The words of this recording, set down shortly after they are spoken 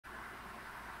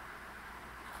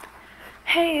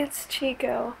Hey, it's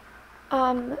Chico.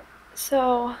 Um,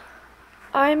 so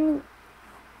I'm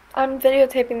I'm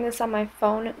videotaping this on my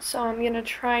phone, so I'm gonna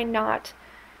try not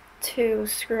to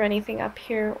screw anything up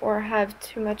here or have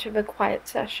too much of a quiet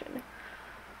session.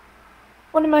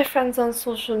 One of my friends on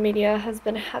social media has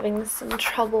been having some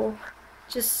trouble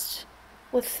just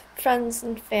with friends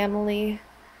and family.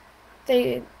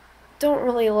 They don't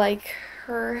really like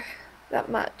her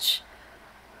that much.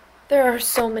 There are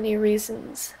so many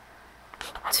reasons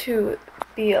to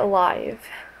be alive.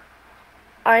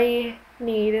 I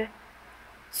need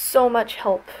so much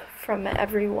help from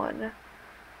everyone.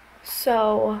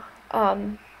 So,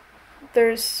 um,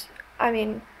 there's, I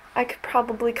mean, I could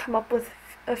probably come up with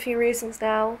a few reasons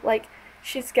now. Like,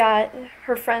 she's got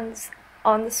her friends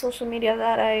on the social media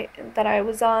that I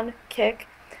was on, Kick.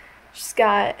 She's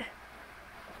got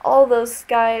all those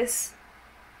guys.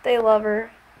 They love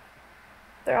her.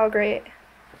 They're all great.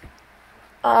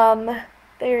 Um,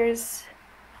 there's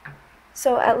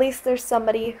so at least there's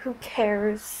somebody who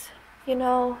cares, you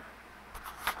know?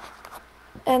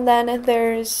 And then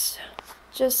there's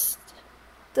just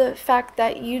the fact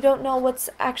that you don't know what's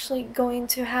actually going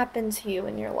to happen to you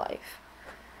in your life.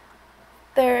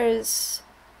 There's,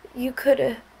 you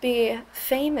could be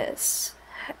famous.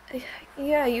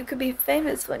 Yeah, you could be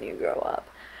famous when you grow up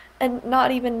and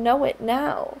not even know it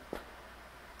now.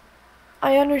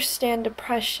 I understand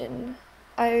depression.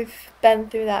 I've been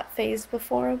through that phase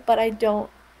before, but I don't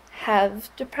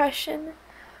have depression.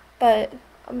 But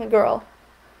I'm a girl,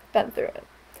 been through it.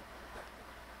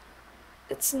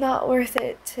 It's not worth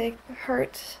it to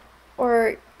hurt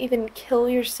or even kill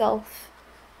yourself.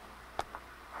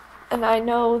 And I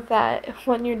know that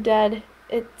when you're dead,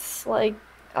 it's like,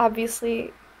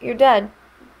 obviously, you're dead.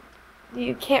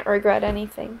 You can't regret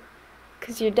anything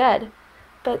because you're dead.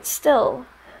 But still,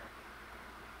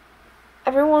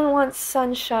 everyone wants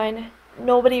sunshine,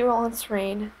 nobody wants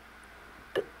rain.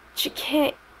 But you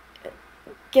can't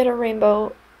get a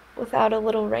rainbow without a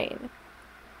little rain.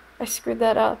 I screwed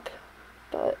that up,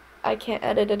 but I can't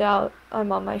edit it out.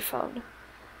 I'm on my phone.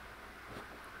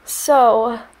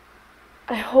 So,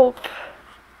 I hope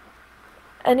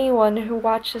anyone who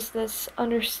watches this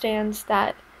understands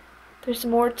that there's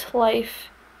more to life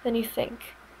than you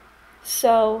think.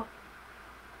 So,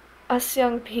 us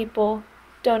young people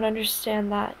don't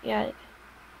understand that yet,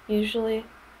 usually.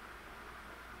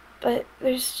 But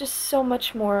there's just so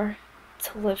much more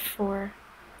to live for.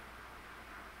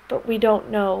 But we don't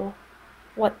know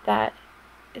what that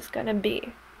is gonna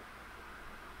be.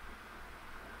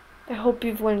 I hope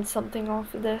you've learned something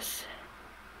off of this.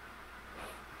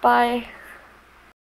 Bye.